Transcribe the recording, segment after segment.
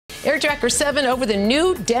Air Tracker 7 over the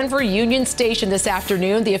new Denver Union Station this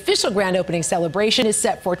afternoon. The official grand opening celebration is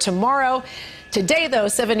set for tomorrow. Today, though,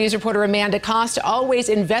 7 News reporter Amanda Cost always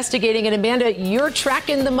investigating. And Amanda, you're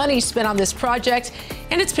tracking the money spent on this project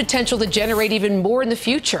and its potential to generate even more in the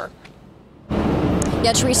future.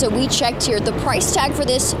 Yeah, Teresa, we checked here. The price tag for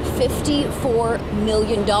this, $54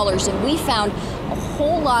 million. And we found a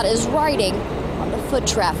whole lot is riding on the foot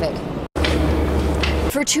traffic.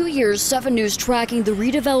 For 2 years, 7 News tracking the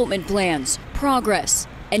redevelopment plans, progress,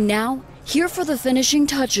 and now here for the finishing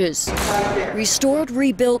touches. Restored,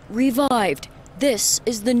 rebuilt, revived. This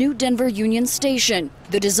is the new Denver Union Station.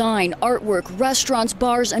 The design, artwork, restaurants,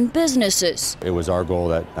 bars, and businesses. It was our goal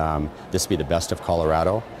that this be the best of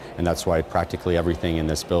Colorado, and that's why practically everything in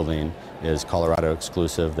this building is Colorado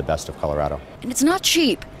exclusive, the best of Colorado. And it's not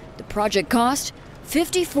cheap. The project cost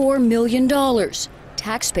 $54 million.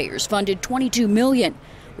 Taxpayers funded $22 million,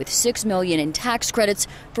 with $6 million in tax credits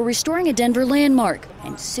for restoring a Denver landmark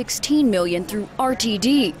and $16 million through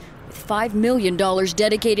RTD, with $5 million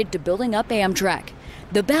dedicated to building up Amtrak.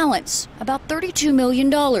 The balance, about $32 million,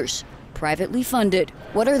 privately funded.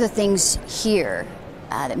 What are the things here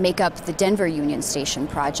that make up the Denver Union Station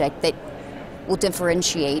project that will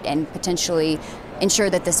differentiate and potentially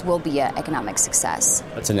ensure that this will be an economic success?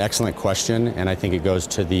 That's an excellent question, and I think it goes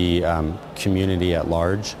to the community at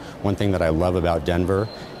large. One thing that I love about Denver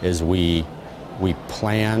is we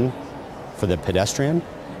plan for the pedestrian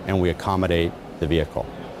and we accommodate the vehicle,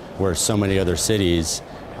 where so many other cities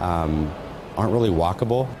aren't really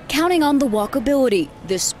walkable. Counting on the walkability,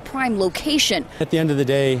 this prime location. At the end of the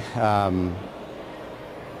day,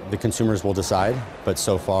 the consumers will decide, but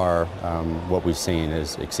so far what we've seen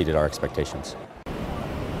has exceeded our expectations.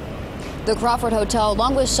 The Crawford Hotel,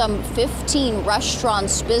 along with some 15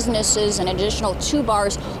 restaurants, businesses, and additional 2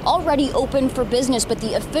 bars already open for business, but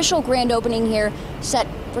the official grand opening here set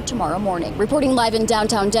for tomorrow morning. Reporting live in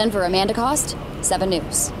downtown Denver, Amanda Cost, 7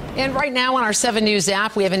 News. And right now on our 7 News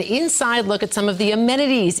app, we have an inside look at some of the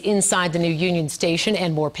amenities inside the new Union Station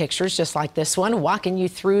and more pictures just like this one, walking you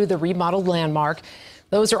through the remodeled landmark.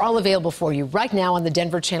 Those are all available for you right now on the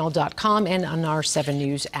denverchannel.com and on our 7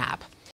 News app.